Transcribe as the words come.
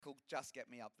will just get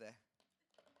me up there.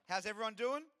 How's everyone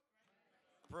doing?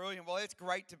 Brilliant. Well, it's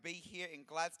great to be here in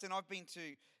Gladstone. I've been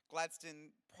to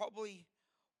Gladstone, probably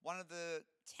one of the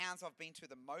towns I've been to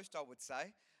the most, I would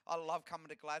say. I love coming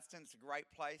to Gladstone. It's a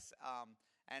great place.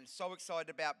 And so excited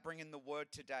about bringing the word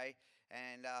today.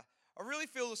 And I really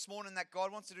feel this morning that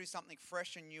God wants to do something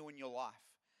fresh and new in your life.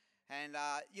 And,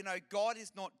 God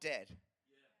is not dead.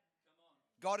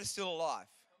 God is still alive.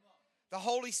 The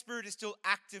Holy Spirit is still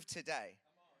active today.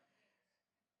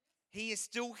 He is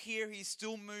still here. He is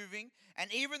still moving.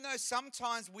 And even though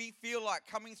sometimes we feel like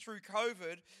coming through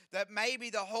COVID that maybe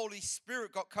the Holy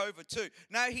Spirit got COVID too.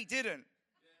 No, he didn't.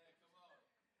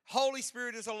 Holy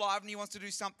Spirit is alive and he wants to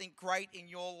do something great in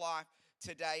your life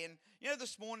today. And,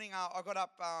 this morning I got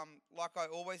up like I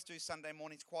always do Sunday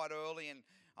mornings quite early. And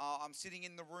I'm sitting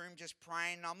in the room just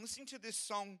praying. I'm listening to this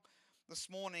song this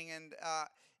morning. And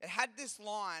it had this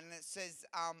line and it says,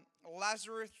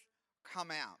 Lazarus,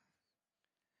 come out.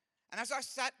 And as I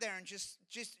sat there and just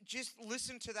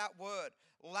listened to that word,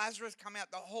 Lazarus come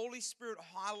out, the Holy Spirit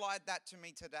highlighted that to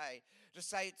me today to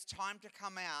say it's time to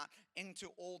come out into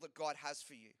all that God has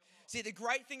for you. See, the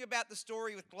great thing about the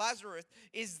story with Lazarus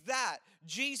is that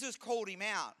Jesus called him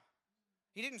out.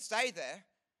 He didn't stay there.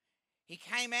 He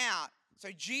came out. So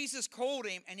Jesus called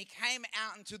him and he came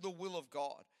out into the will of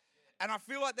God. And I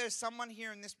feel like there's someone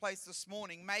here in this place this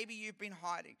morning. Maybe you've been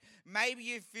hiding. Maybe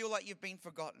you feel like you've been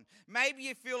forgotten. Maybe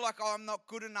you feel like, I'm not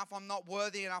good enough. I'm not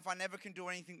worthy enough. I never can do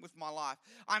anything with my life.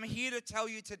 I'm here to tell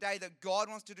you today that God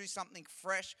wants to do something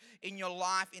fresh in your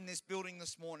life in this building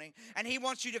this morning. And he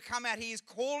wants you to come out. He is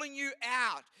calling you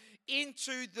out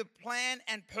into the plan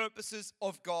and purposes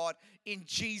of God in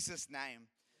Jesus' name.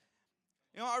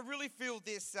 I really feel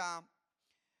this...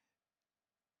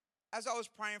 As I was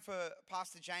praying for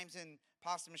Pastor James and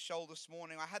Pastor Michelle this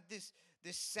morning, I had this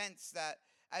sense that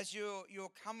as you're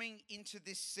coming into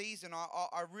this season,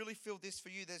 I really feel this for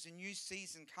you. There's a new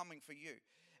season coming for you.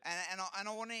 And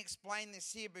I want to explain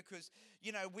this here because,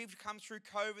 we've come through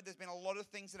COVID. There's been a lot of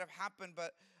things that have happened,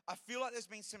 but I feel like there's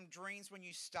been some dreams when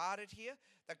you started here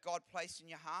that God placed in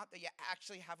your heart that you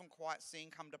actually haven't quite seen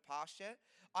come to pass yet.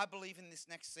 I believe in this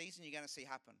next season you're going to see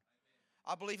happen.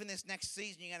 I believe in this next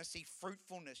season, you're going to see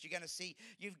fruitfulness. You're going to see,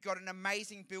 you've got an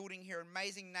amazing building here, an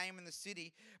amazing name in the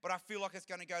city, but I feel like it's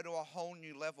going to go to a whole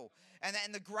new level. And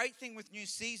the great thing with new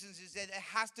seasons is that it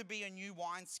has to be a new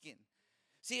wineskin.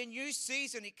 See, a new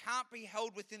season, it can't be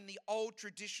held within the old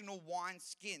traditional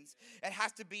wineskins. It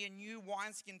has to be a new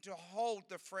wineskin to hold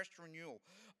the fresh renewal.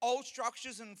 Old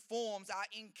structures and forms are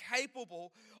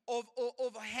incapable of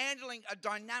handling a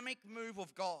dynamic move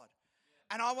of God.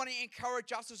 And I want to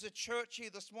encourage us as a church here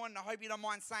this morning. I hope you don't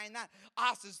mind saying that.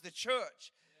 Us as the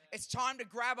church. Yeah. It's time to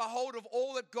grab a hold of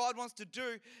all that God wants to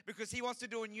do because he wants to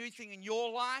do a new thing in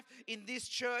your life, in this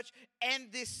church,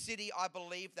 and this city. I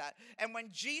believe that. And when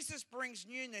Jesus brings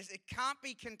newness, it can't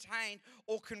be contained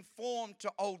or conformed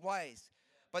to old ways.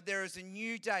 But there is a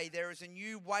new day. There is a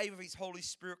new wave of his Holy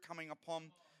Spirit coming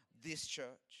upon this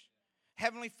church.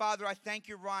 Heavenly Father, I thank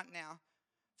you right now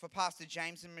for Pastor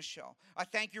James and Michelle. I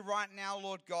thank you right now,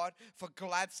 Lord God, for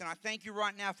Gladstone. I thank you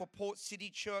right now for Port City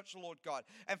Church, Lord God.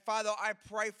 And Father, I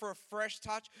pray for a fresh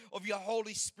touch of your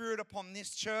Holy Spirit upon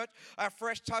this church, a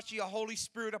fresh touch of your Holy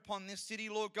Spirit upon this city,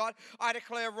 Lord God. I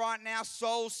declare right now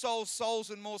souls, souls,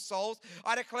 souls, and more souls.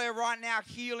 I declare right now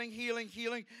healing, healing,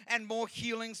 healing, and more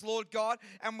healings, Lord God.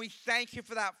 And we thank you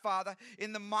for that, Father,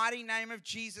 in the mighty name of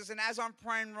Jesus. And as I'm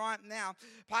praying right now,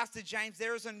 Pastor James,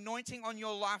 there is anointing on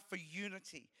your life for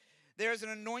unity. There is an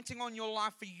anointing on your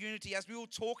life for unity. As we were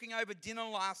talking over dinner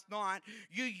last night,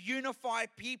 you unify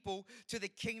people to the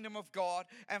kingdom of God.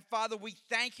 And Father, we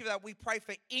thank you that we pray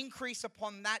for increase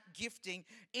upon that gifting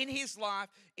in his life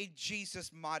in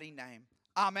Jesus' mighty name.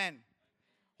 Amen.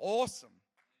 Awesome.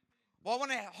 Well, I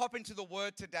want to hop into the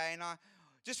word today. And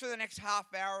just for the next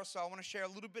half hour or so, I want to share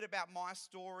a little bit about my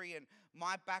story and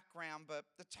my background. But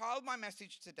the title of my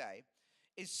message today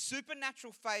is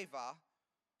Supernatural Favor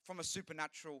from a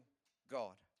Supernatural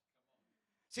God.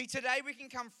 See, today we can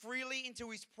come freely into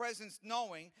his presence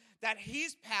knowing that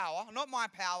his power, not my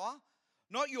power,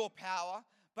 not your power,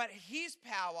 but his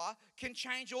power can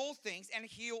change all things and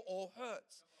heal all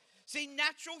hurts. See,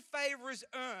 natural favor is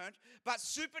earned, but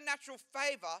supernatural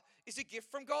favor is a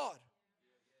gift from God.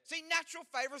 See, natural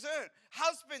favor is earned.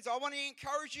 Husbands, I want to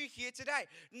encourage you here today.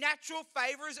 Natural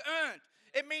favor is earned.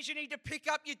 It means you need to pick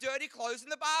up your dirty clothes in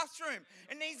the bathroom.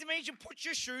 It means you put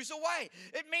your shoes away.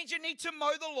 It means you need to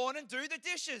mow the lawn and do the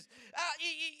dishes.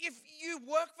 If you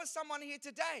work for someone here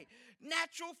today,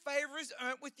 natural favor is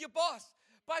earned with your boss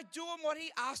by doing what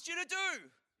he asked you to do.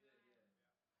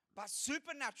 But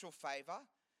supernatural favor,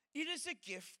 it is a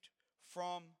gift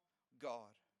from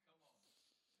God.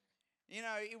 You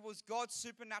know, it was God's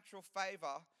supernatural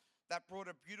favor that brought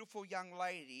a beautiful young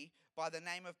lady by the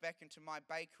name of Beck into my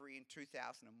bakery in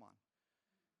 2001.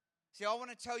 See, I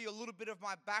want to tell you a little bit of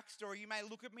my backstory. You may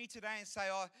look at me today and say,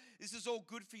 oh, this is all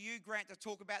good for you, Grant, to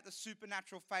talk about the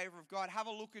supernatural favor of God. Have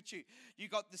a look at you. You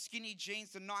got the skinny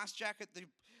jeans, the nice jacket,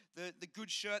 the good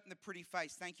shirt, and the pretty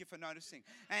face. Thank you for noticing.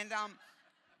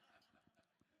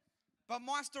 But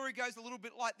my story goes a little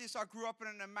bit like this. I grew up in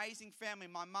an amazing family.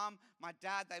 My mum, my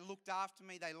dad, they looked after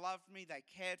me. They loved me. They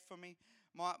cared for me.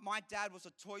 My dad was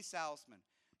a toy salesman.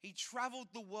 He traveled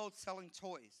the world selling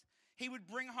toys. He would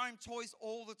bring home toys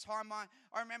all the time.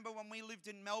 I remember when we lived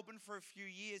in Melbourne for a few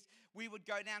years, we would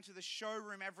go down to the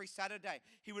showroom every Saturday.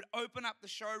 He would open up the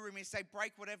showroom and say,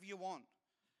 break whatever you want.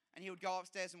 And he would go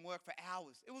upstairs and work for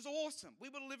hours. It was awesome. We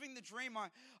were living the dream.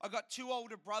 I got two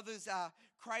older brothers,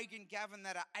 Craig and Gavin,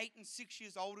 that are 8 and 6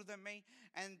 years older than me.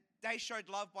 And they showed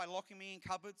love by locking me in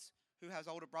cupboards. Who has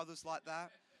older brothers like that?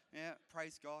 Yeah,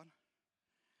 praise God.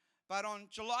 But on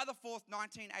July the 4th,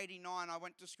 1989, I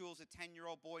went to school as a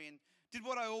 10-year-old boy and did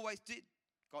what I always did.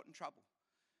 Got in trouble.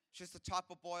 It's just the type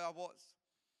of boy I was.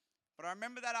 But I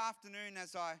remember that afternoon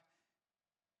as I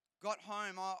got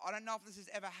home. I don't know if this has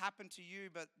ever happened to you,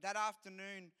 but that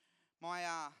afternoon, my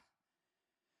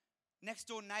next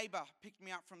door neighbor picked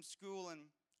me up from school, and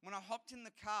when I hopped in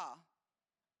the car,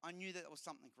 I knew that there was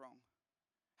something wrong.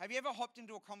 Have you ever hopped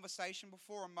into a conversation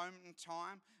before, a moment in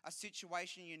time, a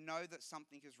situation you know that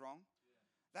something is wrong?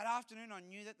 Yeah. That afternoon, I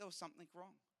knew that there was something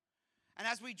wrong. And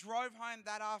as we drove home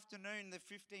that afternoon, the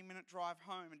 15-minute drive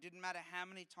home, it didn't matter how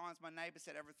many times my neighbor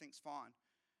said everything's fine,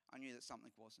 I knew that something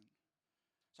wasn't.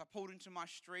 So I pulled into my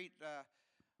street.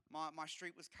 My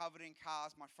street was covered in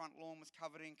cars. My front lawn was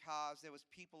covered in cars. There was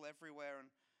people everywhere. And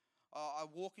I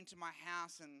walk into my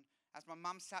house, and as my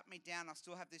mum sat me down, I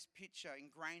still have this picture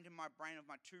ingrained in my brain of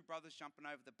my two brothers jumping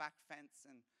over the back fence.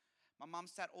 And my mum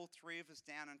sat all three of us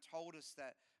down and told us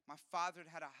that my father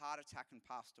had had a heart attack and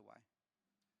passed away.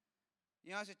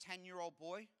 You know, as a 10-year-old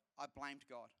boy, I blamed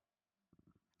God.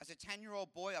 As a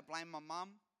 10-year-old boy, I blamed my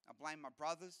mum, I blamed my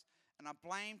brothers, and I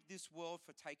blamed this world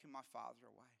for taking my father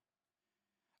away.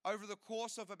 Over the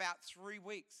course of about 3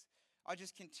 weeks, I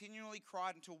just continually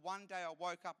cried until one day I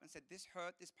woke up and said, this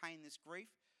hurt, this pain, this grief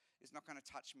is not going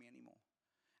to touch me anymore.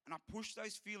 And I pushed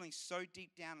those feelings so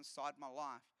deep down inside my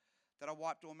life that I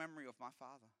wiped all memory of my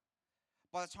father.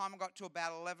 By the time I got to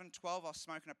about 11, 12, I was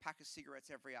smoking a pack of cigarettes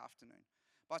every afternoon.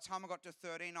 By the time I got to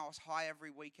 13, I was high every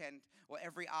weekend or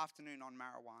every afternoon on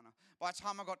marijuana. By the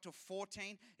time I got to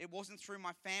 14, it wasn't through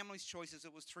my family's choices,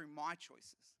 it was through my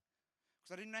choices.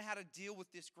 Because I didn't know how to deal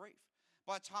with this grief.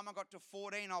 By the time I got to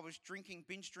 14, I was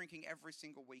binge drinking every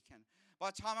single weekend.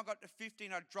 By the time I got to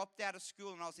 15, I dropped out of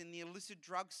school and I was in the illicit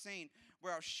drug scene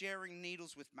where I was sharing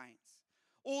needles with mates.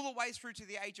 All the way through to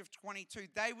the age of 22,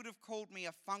 they would have called me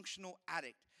a functional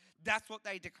addict. That's what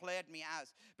they declared me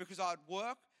as, because I'd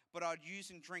work, but I'd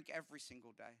use and drink every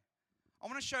single day. I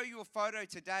want to show you a photo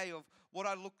today of what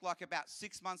I looked like about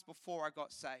 6 months before I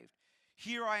got saved.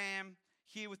 Here I am,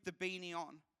 here with the beanie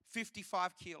on,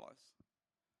 55 kilos.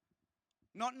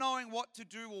 Not knowing what to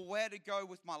do or where to go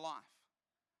with my life.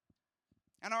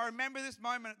 And I remember this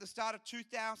moment at the start of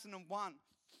 2001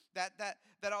 that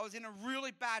I was in a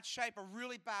really bad shape, a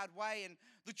really bad way. And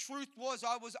the truth was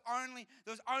there was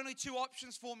only two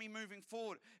options for me moving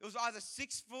forward. It was either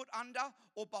 6 foot under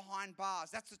or behind bars.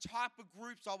 That's the type of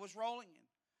groups I was rolling in.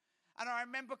 And I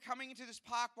remember coming into this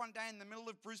park one day in the middle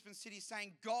of Brisbane City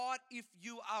saying, God, if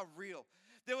you are real.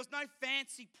 There was no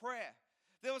fancy prayer.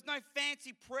 There was no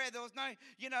fancy prayer. There was no,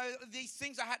 these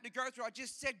things I had to go through. I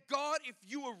just said, God, if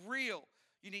you are real,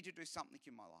 you need to do something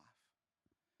in my life.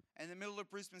 And in the middle of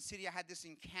Brisbane City, I had this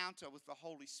encounter with the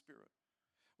Holy Spirit,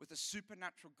 with a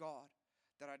supernatural God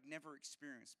that I'd never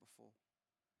experienced before.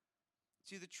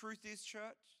 See, the truth is,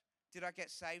 church, did I get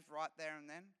saved right there and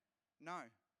then? No.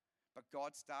 But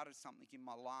God started something in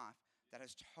my life that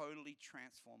has totally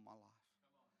transformed my life.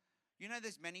 You know,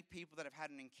 there's many people that have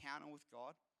had an encounter with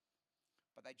God,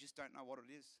 but they just don't know what it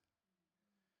is.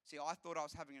 See, I thought I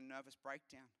was having a nervous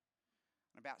breakdown.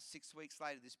 And about 6 weeks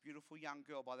later, this beautiful young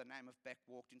girl by the name of Beck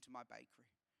walked into my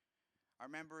bakery. I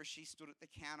remember as she stood at the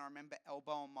counter, I remember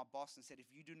elbowing my boss and said,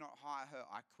 if you do not hire her,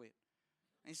 I quit.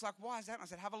 And he's like, why is that? And I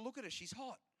said, have a look at her. She's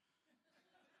hot.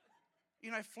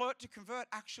 Flirt to convert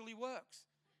actually works.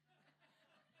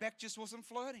 Beck just wasn't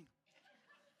flirting.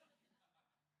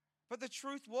 But the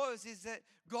truth is that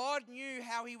God knew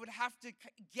how he would have to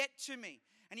get to me.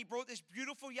 And he brought this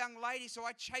beautiful young lady. So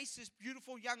I chased this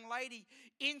beautiful young lady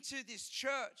into this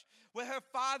church where her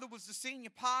father was the senior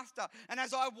pastor. And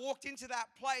as I walked into that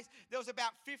place, there was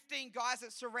about 15 guys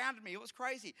that surrounded me. It was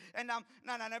crazy. And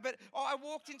but I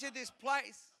walked into this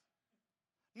place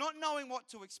not knowing what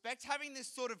to expect, having this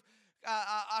sort of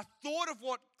a thought of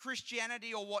what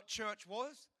Christianity or what church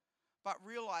was, but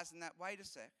realizing that, wait a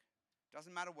sec,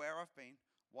 doesn't matter where I've been,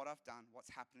 what I've done, what's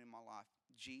happened in my life.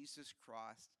 Jesus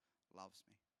Christ loves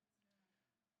me.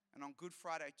 And on Good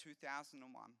Friday 2001,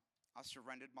 I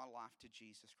surrendered my life to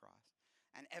Jesus Christ.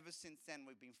 And ever since then,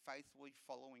 we've been faithfully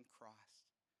following Christ.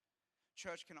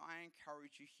 Church, can I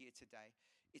encourage you here today?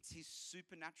 It's his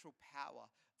supernatural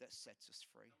power that sets us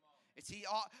free. It's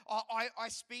I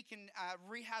speak in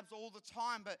rehabs all the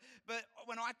time, but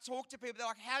when I talk to people, they're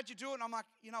like, how'd you do it? And I'm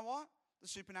like, you know what? The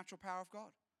supernatural power of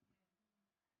God.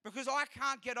 Because I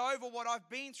can't get over what I've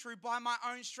been through by my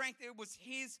own strength. It was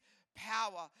his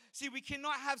power. See, we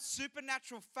cannot have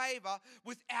supernatural favor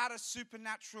without a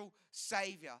supernatural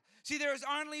Savior. See, there is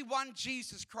only one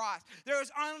Jesus Christ. There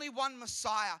is only one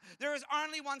Messiah. There is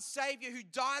only one Savior who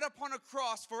died upon a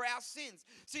cross for our sins.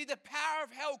 See, the power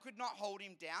of hell could not hold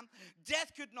him down.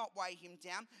 Death could not weigh him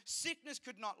down. Sickness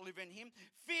could not live in him.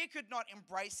 Fear could not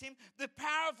embrace him. The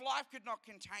power of life could not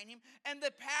contain him. And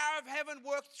the power of heaven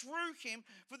worked through him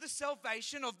for the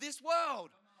salvation of this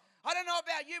world. I don't know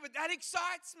about you, but that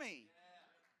excites me.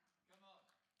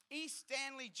 E.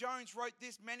 Stanley Jones wrote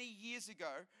this many years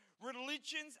ago.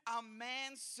 Religions are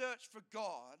man's search for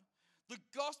God. The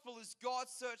gospel is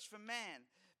God's search for man.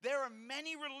 There are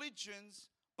many religions,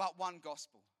 but one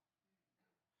gospel.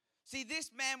 See,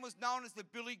 this man was known as the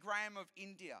Billy Graham of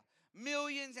India.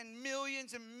 Millions and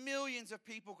millions and millions of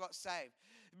people got saved.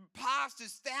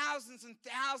 Pastors, thousands and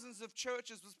thousands of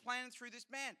churches was planted through this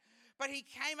man. But he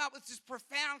came up with this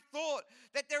profound thought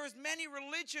that there is many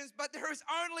religions, but there is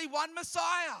only one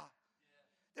Messiah.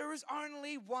 There is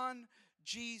only one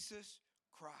Jesus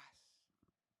Christ.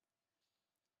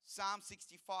 Psalm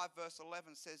 65 verse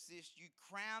 11 says this, you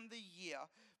crown the year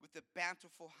with a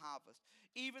bountiful harvest.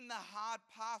 Even the hard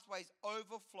pathways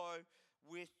overflow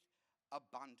with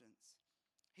abundance.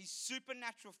 His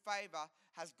supernatural favor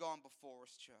has gone before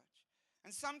us, church.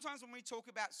 And sometimes when we talk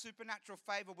about supernatural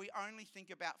favor, we only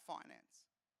think about finance.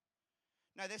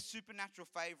 No, there's supernatural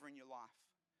favor in your life.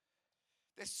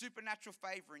 There's supernatural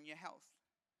favor in your health.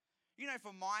 You know,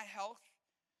 for my health,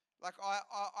 like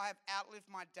I have outlived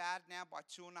my dad now by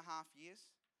 2.5 years.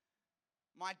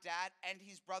 My dad and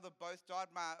his brother both died.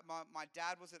 My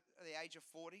dad was at the age of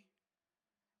 40,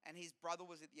 and his brother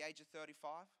was at the age of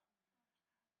 35.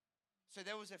 So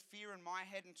there was a fear in my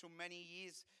head until many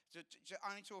years,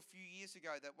 only till a few years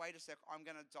ago, that wait a sec, I'm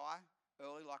going to die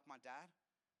early like my dad.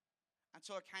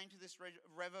 Until I came to this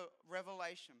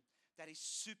revelation that his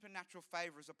supernatural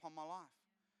favor is upon my life.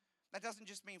 That doesn't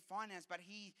just mean finance, but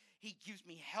he gives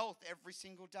me health every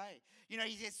single day. You know,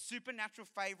 he has supernatural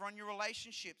favor on your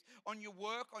relationships, on your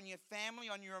work, on your family,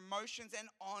 on your emotions, and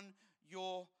on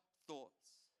your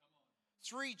thoughts.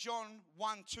 3 John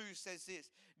 1:2 says this,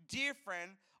 dear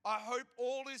friend, I hope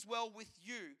all is well with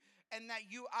you and that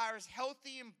you are as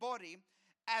healthy in body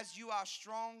as you are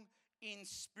strong in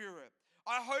spirit.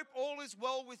 I hope all is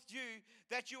well with you,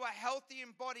 that you are healthy in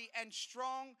body and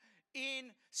strong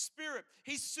in spirit.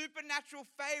 His supernatural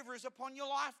favor is upon your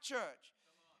life, church.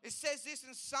 It says this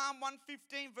in Psalm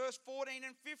 115, verse 14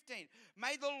 and 15.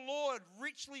 May the Lord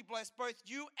richly bless both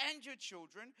you and your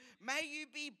children. May you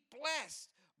be blessed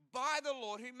by the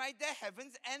Lord who made the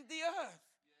heavens and the earth.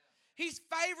 His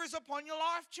favor is upon your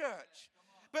life, church.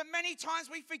 But many times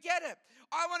we forget it.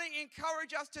 I want to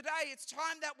encourage us today. It's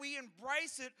time that we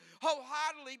embrace it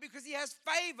wholeheartedly because he has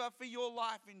favor for your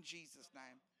life in Jesus'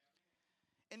 name.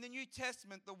 In the New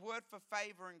Testament, the word for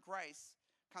favor and grace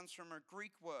comes from a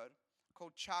Greek word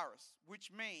called charis,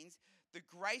 which means the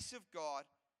grace of God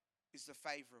is the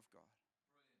favor of God.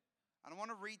 And I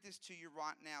want to read this to you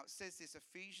right now. It says this,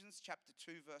 Ephesians chapter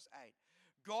 2, verse 8.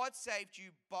 God saved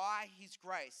you by his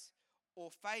grace or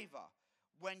favor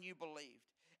when you believed.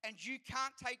 And you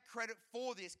can't take credit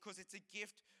for this because it's a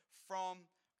gift from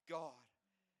God.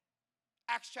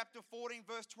 Acts chapter 14,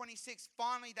 verse 26.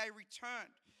 Finally, they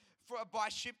returned by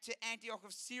ship to Antioch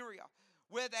of Syria,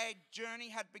 where their journey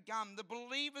had begun. The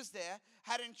believers there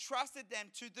had entrusted them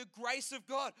to the grace of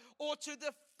God or to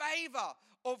the favor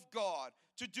of God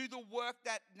to do the work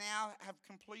that now have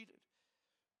completed.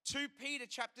 2 Peter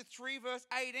chapter 3, verse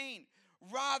 18.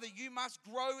 Rather, you must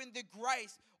grow in the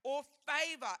grace or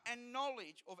favor and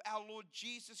knowledge of our Lord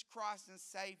Jesus Christ and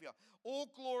Savior. All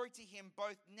glory to him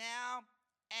both now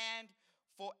and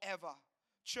forever.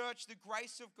 Church, the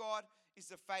grace of God is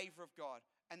the favor of God.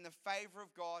 And the favor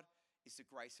of God is the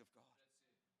grace of God.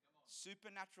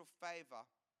 Supernatural favor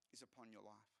is upon your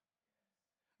life.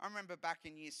 I remember back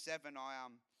in year 7,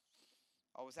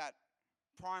 I was at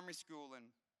primary school, and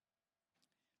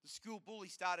the school bully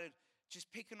started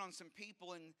just picking on some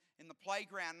people in the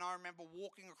playground. And I remember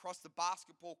walking across the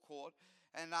basketball court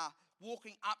and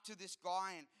walking up to this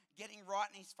guy and getting right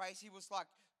in his face. He was like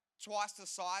twice the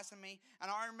size of me.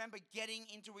 And I remember getting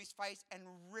into his face and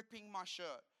ripping my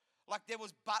shirt. Like there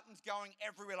was buttons going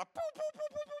everywhere, like boo, boo, boo,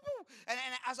 boo, boo, boo. And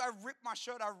as I ripped my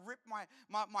shirt, I ripped my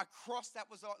cross that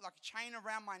was like a chain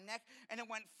around my neck, and it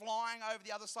went flying over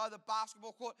the other side of the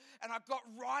basketball court, and I got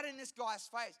right in this guy's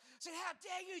face. I said, how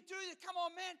dare you do this? Come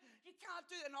on, man, you can't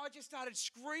do that. And I just started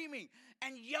screaming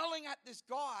and yelling at this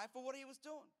guy for what he was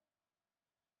doing.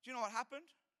 Do you know what happened?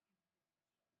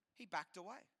 He backed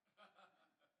away.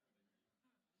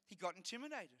 He got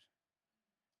intimidated.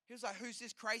 He was like, who's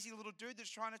this crazy little dude that's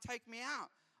trying to take me out?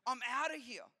 I'm out of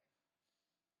here.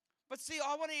 But see,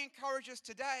 I want to encourage us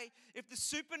today, if the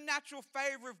supernatural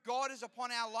favor of God is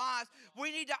upon our lives,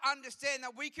 we need to understand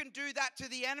that we can do that to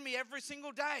the enemy every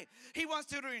single day. He wants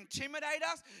to intimidate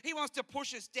us. He wants to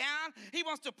push us down. He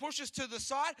wants to push us to the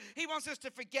side. He wants us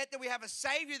to forget that we have a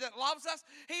Savior that loves us.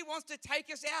 He wants to take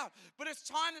us out. But it's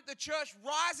time that the church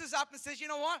rises up and says, you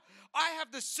know what? I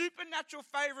have the supernatural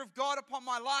favor of God upon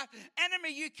my life.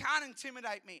 Enemy, you can't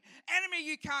intimidate me. Enemy,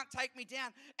 you can't take me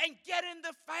down. And get in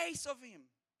the face of him.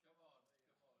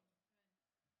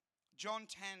 John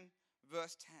 10,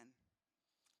 verse 10.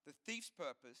 The thief's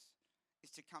purpose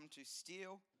is to come to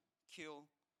steal, kill,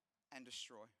 and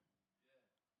destroy.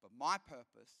 But my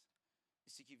purpose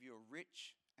is to give you a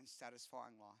rich and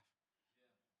satisfying life.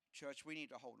 Church, we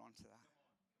need to hold on to that.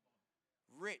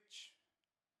 Rich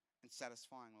and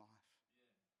satisfying life.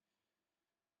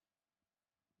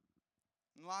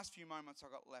 In the last few moments I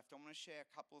got left, I want to share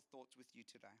a couple of thoughts with you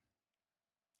today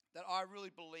that I really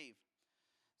believe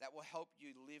that will help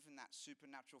you live in that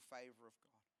supernatural favor of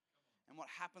God and what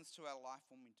happens to our life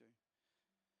when we do.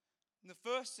 And the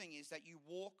first thing is that you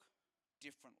walk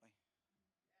differently.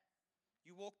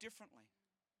 You walk differently.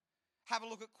 Have a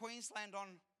look at Queensland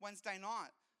on Wednesday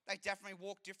night. They definitely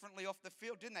walked differently off the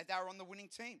field, didn't they? They were on the winning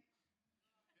team.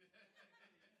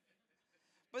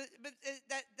 But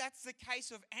that's the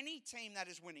case of any team that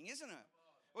is winning, isn't it?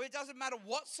 Well, it doesn't matter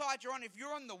what side you're on. If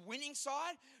you're on the winning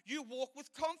side, you walk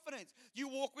with confidence. You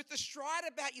walk with the stride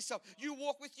about yourself. You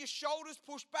walk with your shoulders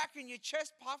pushed back and your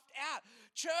chest puffed out.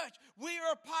 Church, we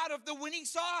are a part of the winning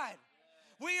side.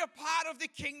 We are part of the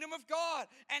kingdom of God,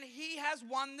 and He has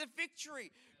won the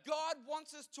victory. God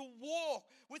wants us to walk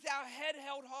with our head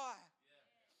held high.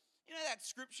 You know that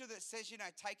scripture that says,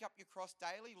 take up your cross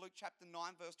daily, Luke chapter 9,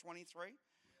 verse 23?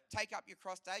 Take up your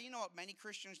cross daily. You know what many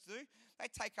Christians do? They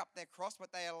take up their cross,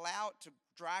 but they allow it to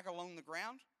drag along the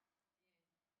ground.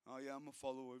 Oh, yeah, I'm a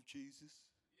follower of Jesus.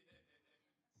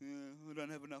 Yeah, I don't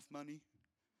have enough money.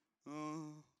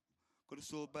 Oh, got a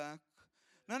sore back.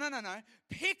 No.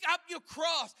 Pick up your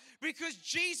cross, because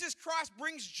Jesus Christ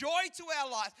brings joy to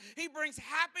our lives. He brings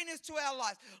happiness to our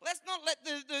lives. Let's not let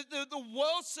the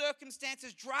world's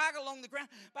circumstances drag along the ground,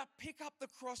 but pick up the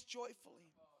cross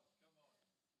joyfully.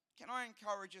 Can I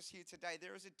encourage us here today?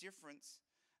 There is a difference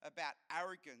about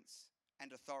arrogance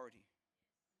and authority.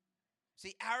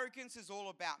 See, arrogance is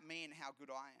all about me and how good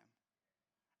I am.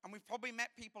 And we've probably met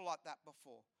people like that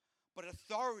before. But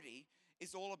authority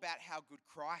is all about how good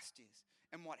Christ is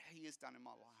and what He has done in my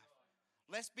life.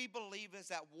 Let's be believers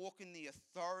that walk in the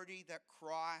authority that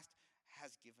Christ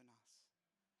has given us.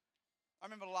 I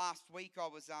remember last week I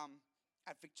was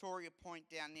at Victoria Point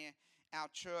down near our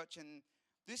church, and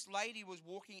this lady was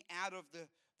walking out of the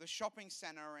shopping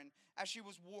centre, and as she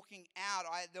was walking out,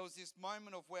 there was this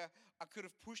moment of where I could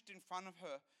have pushed in front of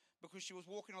her because she was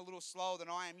walking a little slower than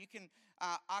I am. You can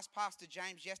ask Pastor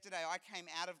James. Yesterday I came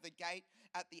out of the gate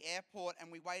at the airport,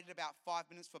 and we waited about 5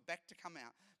 minutes for Beck to come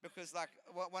out, because like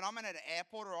when I'm at an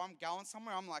airport or I'm going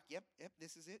somewhere, I'm like, yep,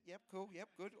 this is it, yep, cool, yep,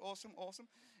 good, awesome.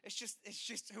 It's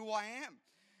just who I am.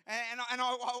 And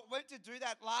I went to do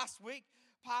that last week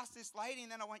past this lady,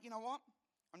 and then I went, you know what?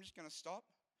 I'm just going to stop.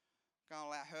 I'm going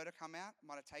to allow her to come out. It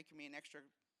might have taken me an extra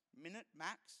minute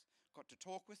max. Got to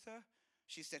talk with her.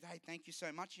 She said, hey, thank you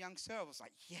so much, young sir. I was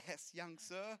like, yes, young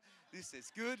sir. This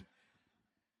is good.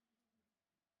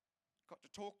 Got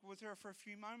to talk with her for a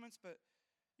few moments. But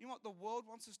you know what? The world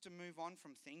wants us to move on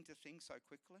from thing to thing so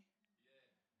quickly.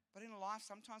 But in life,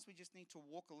 sometimes we just need to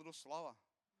walk a little slower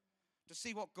to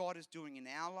see what God is doing in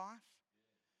our life,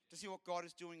 to see what God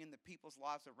is doing in the people's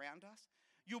lives around us.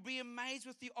 You'll be amazed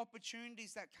with the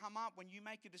opportunities that come up when you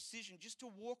make a decision just to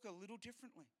walk a little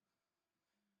differently.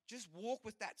 Just walk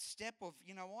with that step of,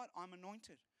 you know what, I'm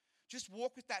anointed. Just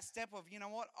walk with that step of, you know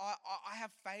what, I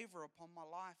have favor upon my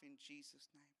life in Jesus'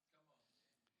 name.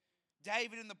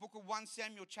 David in the book of 1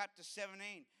 Samuel chapter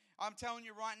 17, I'm telling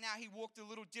you right now, he walked a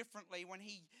little differently when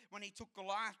he took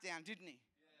Goliath down, didn't he?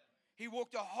 He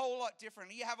walked a whole lot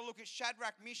differently. You have a look at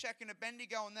Shadrach, Meshach, and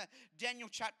Abednego in the Daniel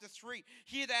chapter 3.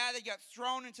 Here they are, they got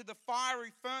thrown into the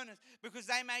fiery furnace because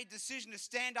they made a decision to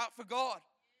stand up for God.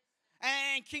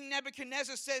 And King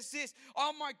Nebuchadnezzar says this,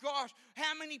 oh my gosh,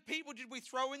 how many people did we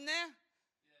throw in there?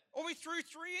 Or we threw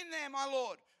 3 in there, my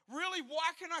Lord. Really,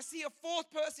 why can I see a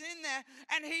 4th person in there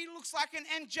and he looks like an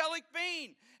angelic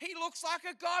being? He looks like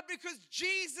a God because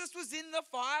Jesus was in the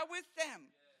fire with them.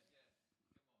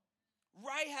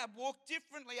 Rahab walked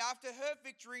differently after her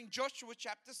victory in Joshua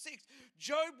chapter 6.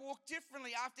 Job walked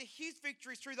differently after his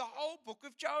victories through the whole book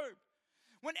of Job.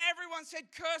 When everyone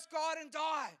said, curse God and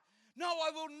die. No,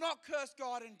 I will not curse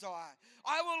God and die.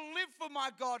 I will live for my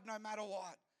God no matter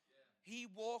what. He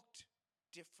walked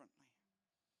differently.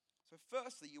 So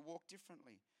firstly, you walk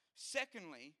differently.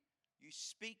 Secondly, you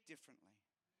speak differently.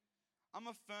 I'm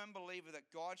a firm believer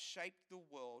that God shaped the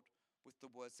world with the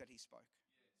words that he spoke.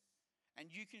 And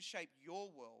you can shape your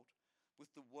world with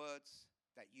the words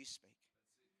that you speak.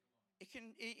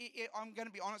 I'm going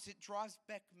to be honest, it drives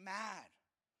Beck mad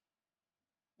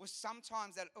with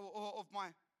sometimes that of my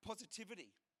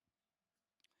positivity.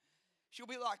 She'll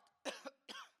be like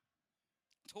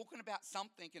talking about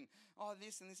something and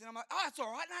this and this, and I'm like, it's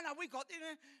all right. No, we got this.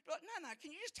 No,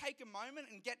 can you just take a moment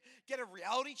and get a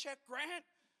reality check, Grant?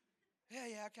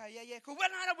 Yeah, okay, yeah, cool. Well,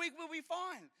 no, we'll be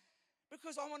fine.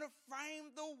 Because I want to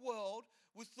frame the world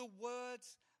with the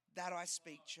words that I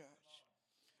speak, church.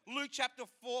 Luke chapter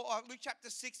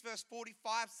 6, verse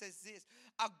 45 says this,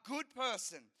 a good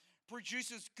person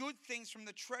produces good things from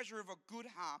the treasure of a good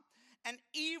heart. An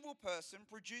evil person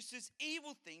produces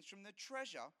evil things from the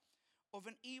treasure of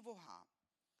an evil heart.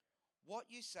 What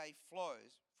you say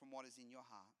flows from what is in your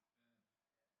heart.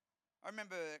 I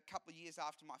remember a couple of years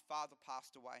after my father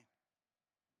passed away,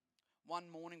 one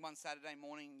Saturday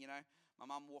morning, my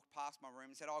mum walked past my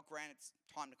room and said, Grant, it's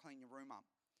time to clean your room up.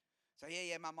 So,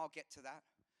 yeah, Mum, I'll get to that.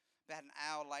 About an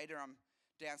hour later, I'm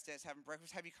downstairs having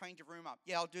breakfast. Have you cleaned your room up?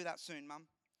 Yeah, I'll do that soon, Mum.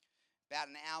 About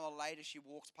an hour later, she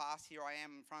walks past. Here I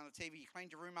am in front of the TV. You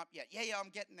cleaned your room up yet? Yeah,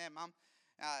 I'm getting there, Mum.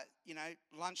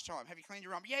 Lunchtime. Have you cleaned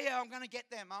your room up? Yeah, I'm going to get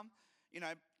there, Mum.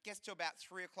 Gets to about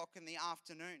 3 o'clock in the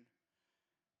afternoon.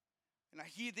 And I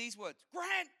hear these words,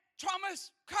 Grant Thomas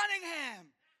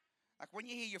Cunningham. Like when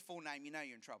you hear your full name, you know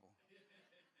you're in trouble.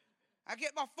 I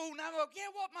get my full name. I'm like, yeah,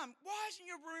 what, Mum? Why isn't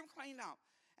your room cleaned up?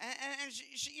 And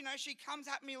she comes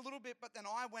at me a little bit, but then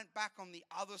I went back on the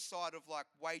other side of like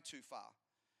way too far.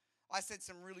 I said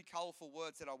some really colourful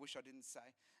words that I wish I didn't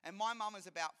say. And my mum is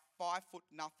about 5 foot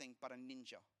nothing but a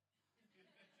ninja.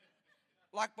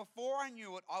 Like before I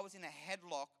knew it, I was in a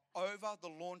headlock over the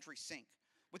laundry sink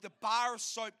with a bar of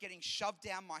soap getting shoved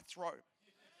down my throat.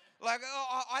 Like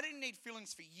I didn't need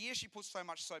fillings for years. She put so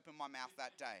much soap in my mouth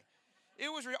that day.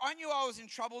 I knew I was in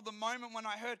trouble the moment when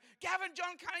I heard, Gavin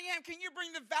John Cunningham, can you bring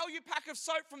the value pack of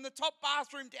soap from the top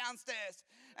bathroom downstairs?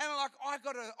 And I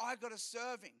got a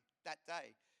serving that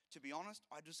day. To be honest,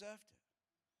 I deserved it.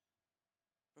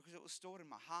 Because it was stored in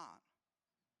my heart.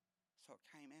 So it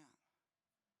came out.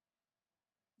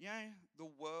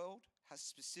 The world has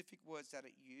specific words that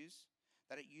it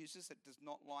uses that does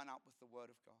not line up with the word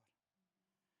of God.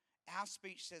 Our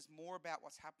speech says more about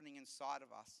what's happening inside of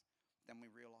us than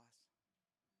we realize.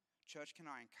 Church, can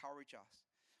I encourage us?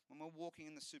 When we're walking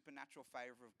in the supernatural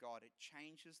favor of God, it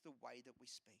changes the way that we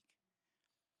speak.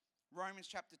 Romans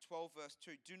chapter 12, verse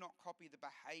 2, do not copy the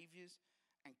behaviors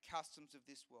and customs of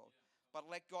this world,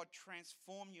 but let God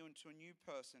transform you into a new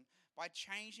person by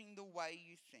changing the way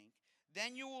you think.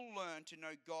 Then you will learn to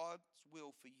know God's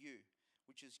will for you,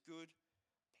 which is good,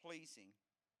 pleasing,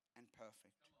 and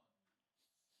perfect.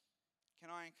 Can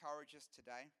I encourage us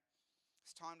today?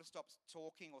 It's time to stop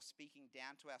talking or speaking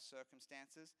down to our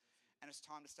circumstances, and it's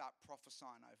time to start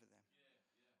prophesying over them.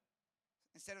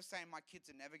 Instead of saying my kids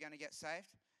are never going to get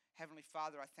saved, Heavenly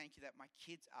Father, I thank you that my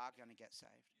kids are going to get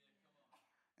saved.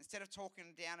 Instead of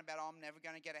talking down about, I'm never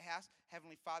going to get a house,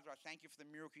 Heavenly Father, I thank you for the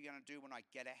miracle you're going to do when I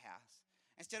get a house.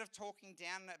 Instead of talking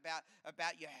down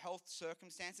about your health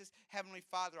circumstances, Heavenly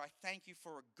Father, I thank you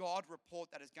for a God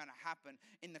report that is going to happen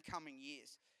in the coming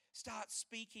years. Start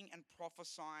speaking and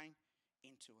prophesying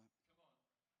into it.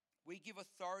 We give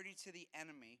authority to the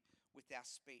enemy with our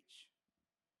speech.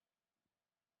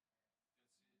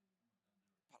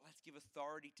 But let's give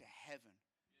authority to heaven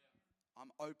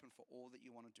I'm open for all that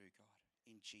you want to do, God,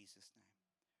 in Jesus' name.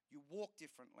 You walk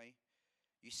differently.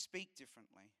 You speak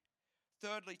differently.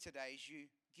 Thirdly, today is you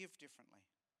give differently.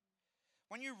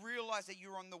 When you realize that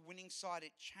you're on the winning side,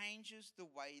 it changes the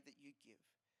way that you give.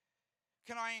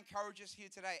 Can I encourage us here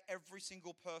today? Every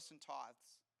single person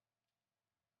tithes.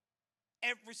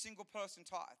 Every single person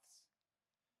tithes.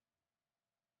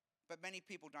 But many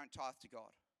people don't tithe to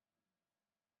God.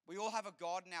 We all have a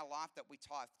God in our life that we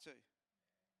tithe to.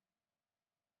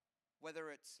 Whether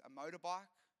it's a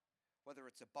motorbike, whether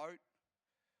it's a boat,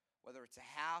 whether it's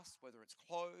a house, whether it's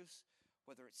clothes,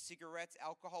 whether it's cigarettes,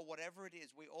 alcohol, whatever it is,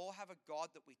 we all have a God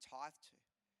that we tithe to.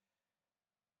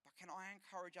 But can I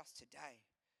encourage us today?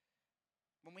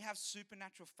 When we have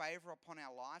supernatural favor upon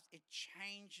our lives, it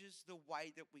changes the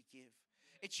way that we give.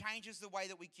 It changes the way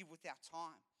that we give with our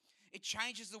time. It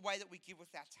changes the way that we give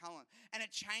with our talent. And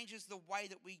it changes the way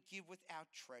that we give with our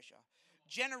treasure.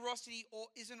 Generosity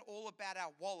isn't all about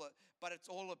our wallet, but it's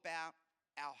all about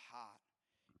our heart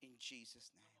in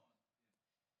Jesus' name.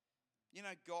 You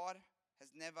know, God has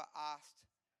never asked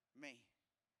me.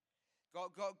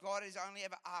 God has only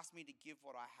ever asked me to give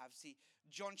what I have. See,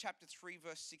 John chapter 3,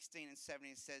 verse 16 and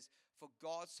 17 says, "For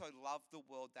God so loved the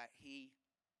world that he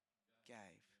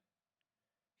gave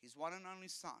his one and only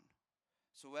Son.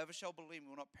 So whoever shall believe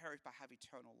will not perish but have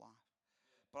eternal life."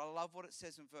 But I love what it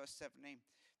says in verse 17,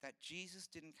 that Jesus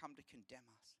didn't come to condemn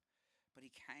us, but he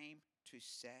came to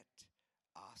set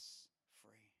us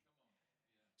free.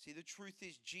 See, the truth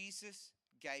is Jesus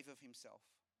gave of himself.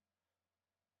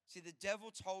 See, the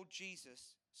devil told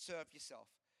Jesus, serve yourself.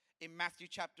 In Matthew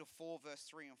chapter 4, verse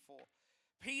 3 and 4.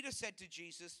 Peter said to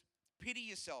Jesus, pity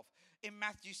yourself. In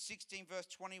Matthew 16, verse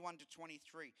 21 to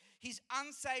 23. His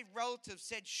unsaved relatives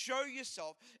said, show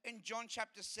yourself. In John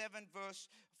chapter 7, verse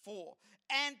 4.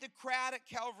 And the crowd at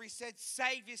Calvary said,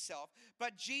 save yourself.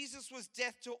 But Jesus was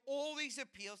deaf to all these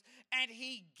appeals, and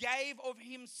he gave of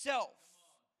himself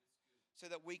so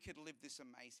that we could live this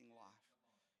amazing life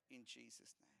in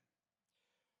Jesus' name.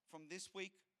 From this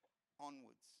week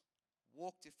onwards,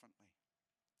 walk differently,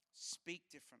 speak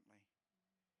differently,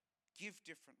 give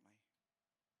differently.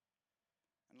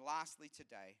 And lastly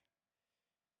today,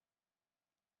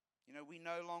 you know, we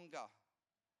no longer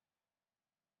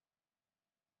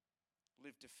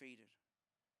live defeated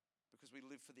because we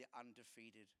live for the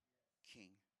undefeated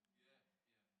King.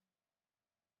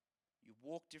 You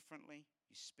walk differently,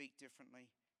 you speak differently,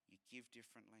 you give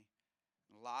differently.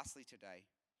 And lastly today,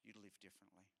 you live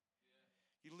differently.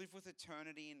 You live with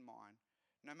eternity in mind,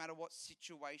 no matter what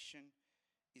situation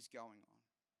is going on.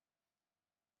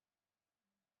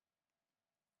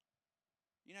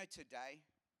 You know, today,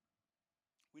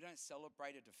 we don't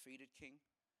celebrate a defeated king,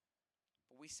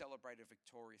 but we celebrate a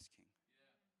victorious king.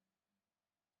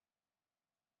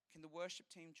 Can the worship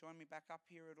team join me back up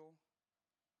here at all?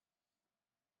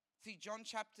 See, John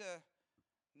chapter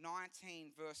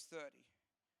 19, verse 30.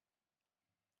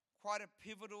 Quite a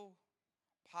pivotal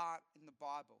part in the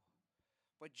Bible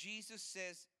where Jesus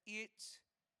says, it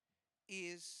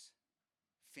is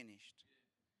finished.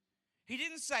 He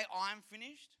didn't say, I'm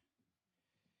finished.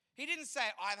 He didn't say,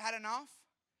 I've had enough.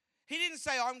 He didn't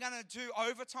say, I'm going to do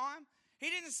overtime. He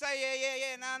didn't say,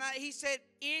 no. He said,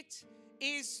 it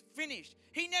is finished.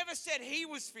 He never said he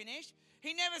was finished.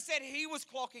 He never said he was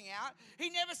clocking out. He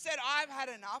never said, I've had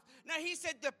enough. No, he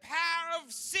said the power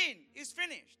of sin is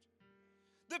finished.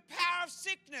 The power of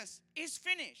sickness is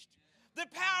finished. The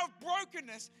power of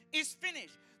brokenness is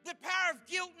finished. The power of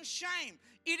guilt and shame,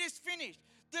 it is finished.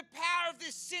 The power of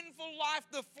this sinful life,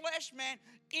 the flesh man,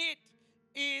 it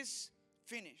is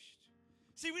finished.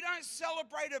 See, we don't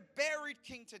celebrate a buried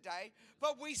king today,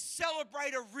 but we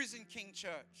celebrate a risen king,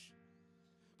 church.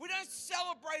 We don't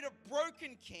celebrate a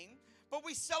broken king, but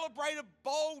we celebrate a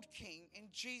bold king in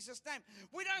Jesus' name.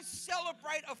 We don't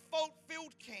celebrate a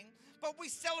fault-filled king, but we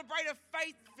celebrate a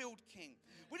faith-filled king.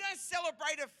 We don't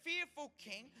celebrate a fearful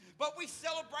king, but we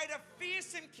celebrate a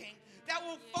fearsome king that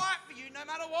will fight for you no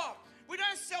matter what. We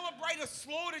don't celebrate a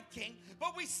slaughtered king,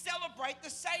 but we celebrate the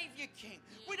Savior King.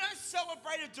 We don't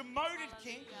celebrate a demoted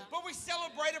king, but we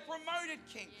celebrate a promoted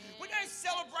king. We don't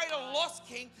celebrate a lost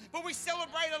king, but we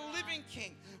celebrate a living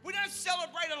king. We don't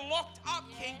celebrate a locked up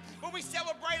king, but we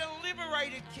celebrate a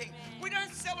liberated king. We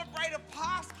don't celebrate a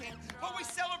past king, but we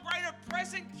celebrate a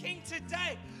present king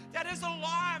today that is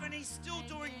alive, and he's still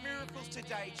doing miracles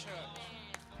today, church.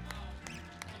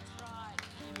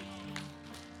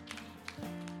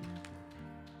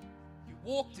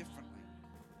 Walk differently.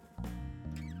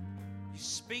 You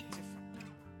speak differently.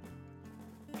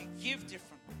 You give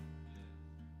differently.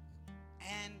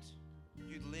 And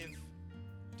you live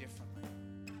differently.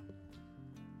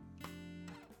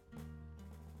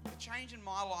 The change in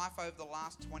my life over the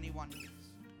last 21 years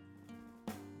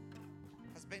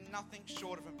has been nothing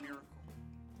short of a miracle.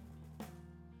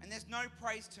 And there's no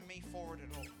praise to me for it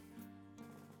at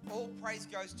all. All praise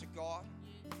goes to God.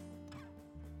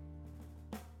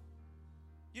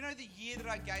 You know the year that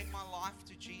I gave my life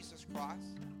to Jesus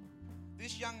Christ?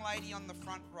 This young lady on the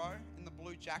front row in the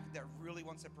blue jacket that really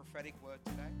wants a prophetic word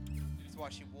today. That's why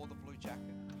she wore the blue jacket.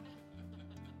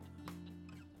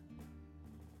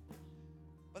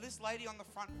 But this lady on the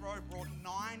front row brought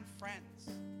 9 friends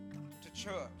to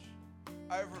church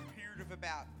over a period of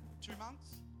about 2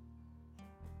 months.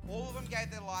 All of them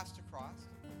gave their lives to Christ.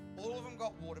 All of them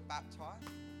got water baptized.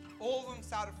 All of them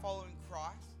started following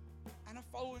Christ and are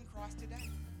following Christ today.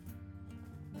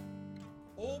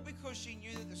 All because she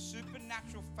knew that the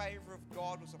supernatural favor of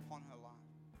God was upon her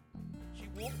life. She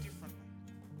walked differently.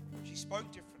 She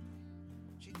spoke differently.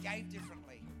 She gave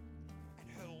differently. And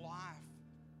her life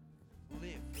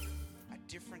lived a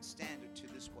different standard to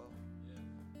this world.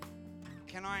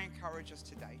 Can I encourage us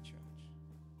today,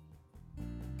 church?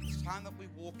 It's time that we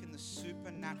walk in the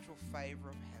supernatural favor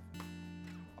of heaven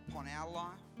upon our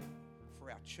life,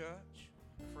 for our church,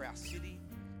 for our city,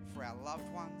 for our loved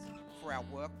ones, for our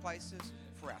workplaces,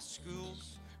 for our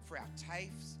schools, for our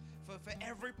TAFEs, for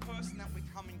every person that we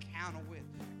come encounter with.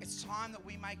 It's time that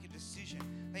we make a decision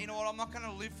that, you know what, I'm not going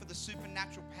to live for the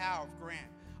supernatural power of Grant.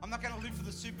 I'm not going to live for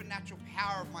the supernatural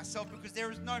power of myself, because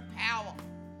there is no power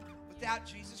without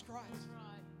Jesus Christ.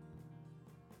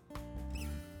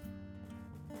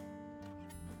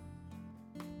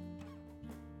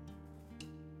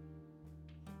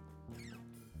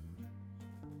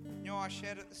 You know, I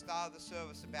shared at the start of the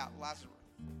service about Lazarus.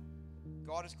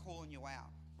 God is calling you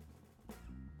out.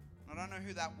 I don't know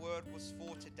who that word was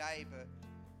for today, but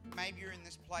maybe you're in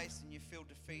this place and you feel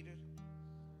defeated,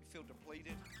 you feel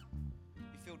depleted,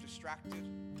 you feel distracted,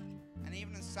 and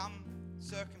even in some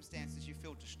circumstances you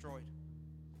feel destroyed.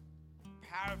 The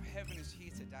power of heaven is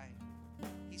here today.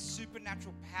 His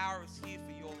supernatural power is here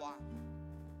for your life.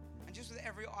 And just with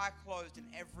every eye closed and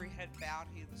every head bowed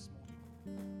here this morning,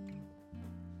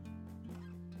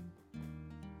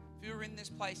 if you're in this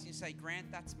place and you say,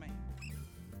 Grant, that's me.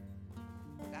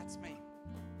 That's me.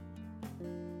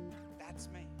 That's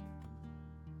me.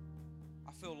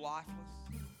 I feel lifeless.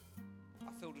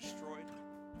 I feel destroyed.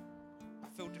 I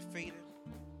feel defeated.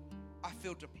 I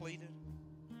feel depleted.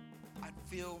 I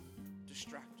feel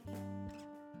distracted.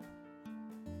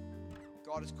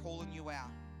 God is calling you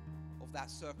out of that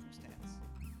circumstance.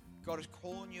 God is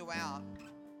calling you out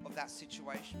of that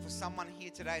situation. For someone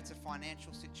here today, it's a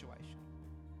financial situation.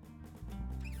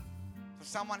 For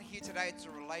someone here today, it's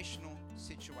a relational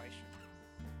situation.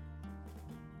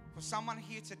 For someone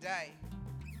here today,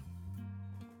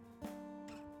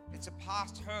 it's a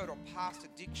past hurt or past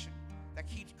addiction that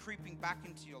keeps creeping back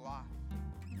into your life.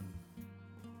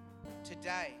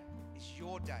 Today is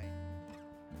your day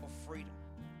of freedom.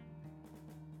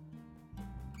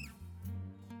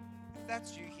 If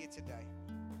that's you here today,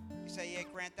 you say, yeah,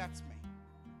 Grant, that's me.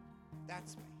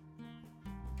 That's me.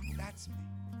 That's me.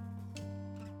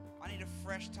 I need a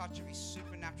fresh touch of His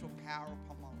supernatural power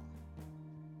upon my life.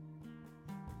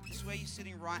 Just where you're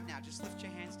sitting right now, just lift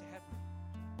your hands to heaven.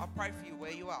 I'll pray for you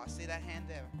where you are. I see that hand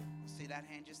there. I see that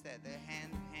hand just there. Their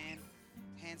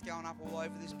hands going up all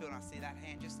over this building. I see that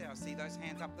hand just there. I see those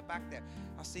hands up the back there.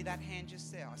 I see that hand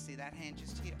just there. I see that hand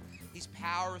just here. His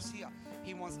power is here.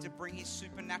 He wants to bring His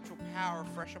supernatural power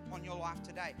fresh upon your life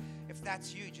today. If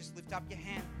that's you, just lift up your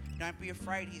hand. Don't be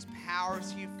afraid. His power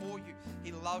is here for you.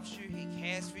 He loves you. He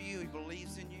cares for you. He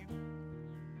believes in you.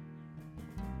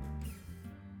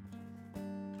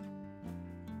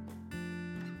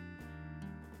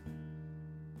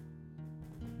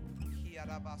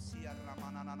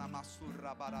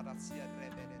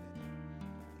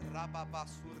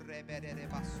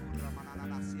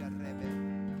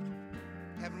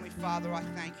 Heavenly Father, I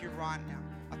thank you right now.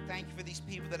 I thank you for these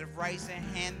people that have raised their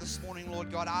hand this morning,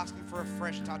 Lord God, asking for a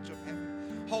fresh touch of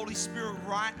heaven. Holy Spirit,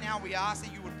 right now we ask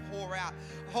that you would pour out.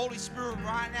 Holy Spirit,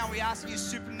 right now we ask that your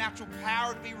supernatural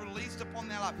power to be released upon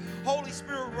their life. Holy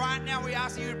Spirit, right now we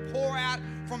ask that you would pour out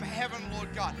from heaven,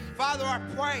 Lord God. Father, I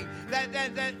pray that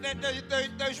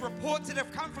those reports that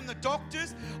have come from the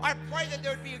doctors, I pray that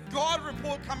there would be a God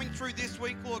report coming through this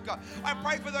week, Lord God. I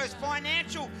pray for those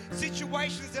financial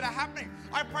situations that are happening.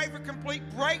 I pray for complete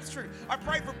breakthrough. I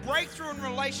pray for breakthrough in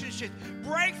relationships.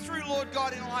 Breakthrough, Lord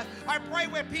God, in life. I pray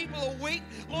where people are weak.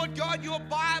 Lord God, your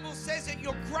Bible says that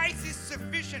your grace is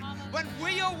sufficient. When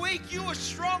we are weak, you are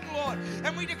strong, Lord.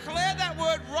 And we declare that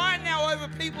word right now over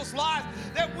people's lives,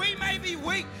 that we may be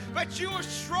weak, but you are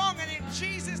strong. And in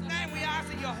Jesus' name, we ask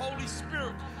that your Holy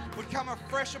Spirit would come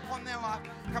afresh upon their life,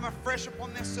 come afresh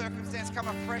upon their circumstance, come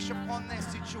afresh upon their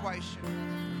situation.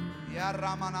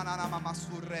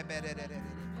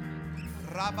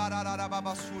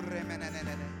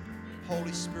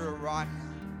 Holy Spirit, right now.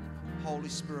 Holy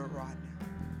Spirit, right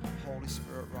now. Holy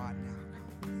Spirit, right now.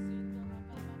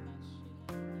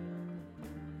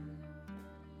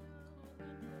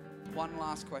 One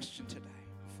last question today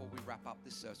before we wrap up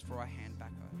this service, before I hand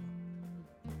back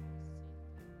over.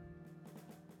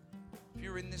 If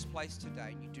you're in this place today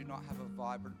and you do not have a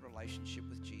vibrant relationship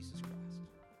with Jesus Christ,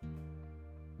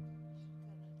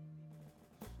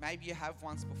 maybe you have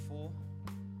once before,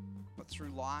 but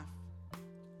through life,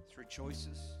 through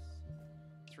choices,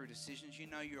 through decisions, you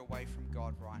know you're away from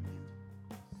God right now.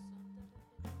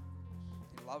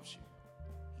 He loves you.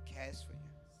 He cares for you.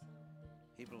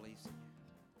 He believes in you.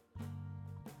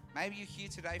 Maybe you're here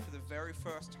today for the very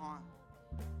first time,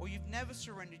 or you've never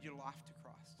surrendered your life to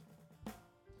Christ.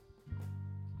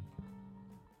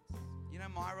 You know,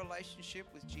 my relationship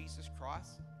with Jesus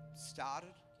Christ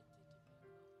started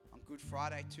on Good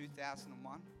Friday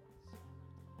 2001.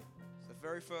 It's the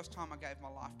very first time I gave my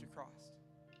life to Christ.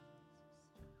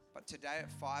 But today at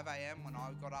 5 a.m. when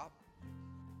I got up,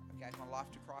 I gave my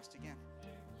life to Christ again.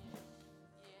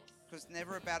 Because it's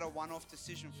never about a one-off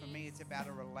decision for me. It's about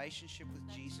a relationship with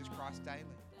Jesus Christ daily.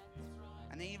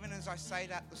 And even as I say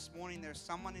that this morning, there's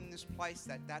someone in this place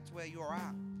that's where you're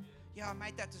at. Yeah, I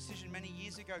made that decision many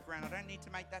years ago, Grant. I don't need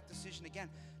to make that decision again.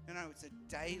 No, it's a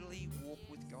daily walk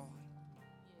with God.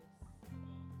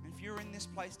 And if you're in this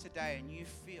place today and you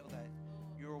feel that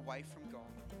you're away from God,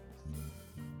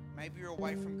 maybe you're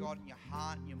away from God in your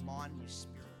heart, in your mind, in your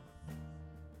spirit.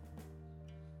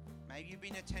 Maybe you've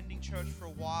been attending church for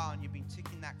a while and you've been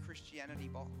ticking that Christianity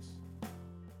box.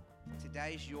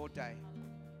 Today's your day.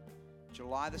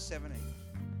 July the 17th,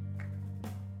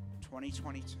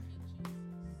 2022.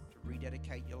 To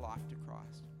rededicate your life to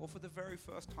Christ. Or for the very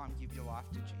first time, give your life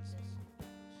to Jesus.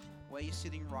 Where you're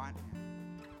sitting right now,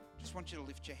 just want you to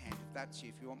lift your hand. If that's you,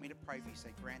 if you want me to pray for you,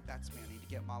 say, Grant, that's me. I need to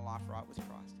get my life right with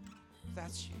Christ. If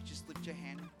that's you, just lift your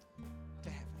hand to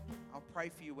heaven. I'll pray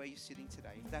for you where you're sitting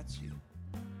today. If that's you,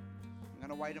 I'm going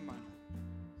to wait a moment.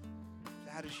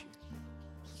 If that is you,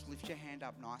 just lift your hand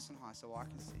up nice and high so I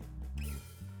can see it.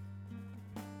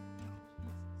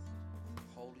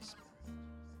 Holy Spirit,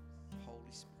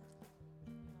 Holy Spirit,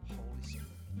 Holy Spirit,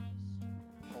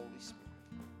 Holy Spirit.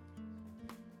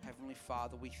 Heavenly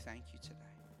Father, we thank you today.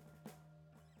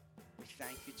 We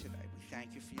thank you today. We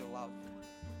thank you for your love.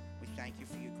 We thank you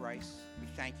for your grace. We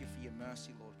thank you for your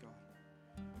mercy, Lord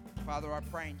God. Father, I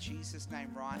pray in Jesus'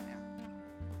 name right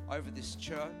now over this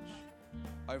church,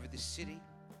 over this city.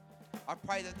 I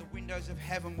pray that the windows of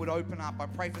heaven would open up. I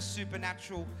pray for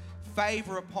supernatural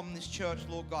favor upon this church,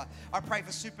 Lord God. I pray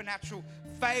for supernatural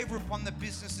favor upon the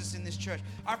businesses in this church.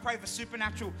 I pray for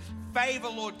supernatural favor,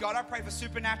 Lord God. I pray for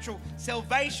supernatural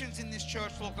salvations in this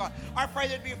church, Lord God. I pray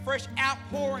there'd be a fresh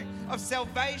outpouring of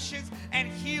salvations and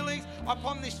healings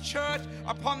upon this church,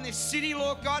 upon this city,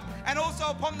 Lord God, and also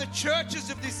upon the churches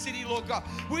of this city, Lord God.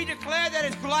 We declare that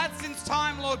it's Gladstone's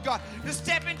time, Lord God, to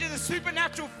step into the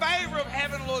supernatural favor of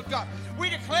heaven, Lord God. We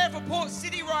declare for Port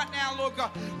City right now, Lord God.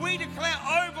 We declare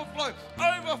overflow,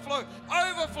 overflow,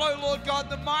 overflow, Lord God, in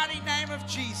the mighty name of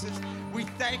Jesus. We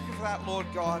thank you for that, Lord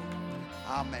God.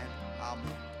 Amen, amen,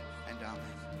 and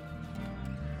amen.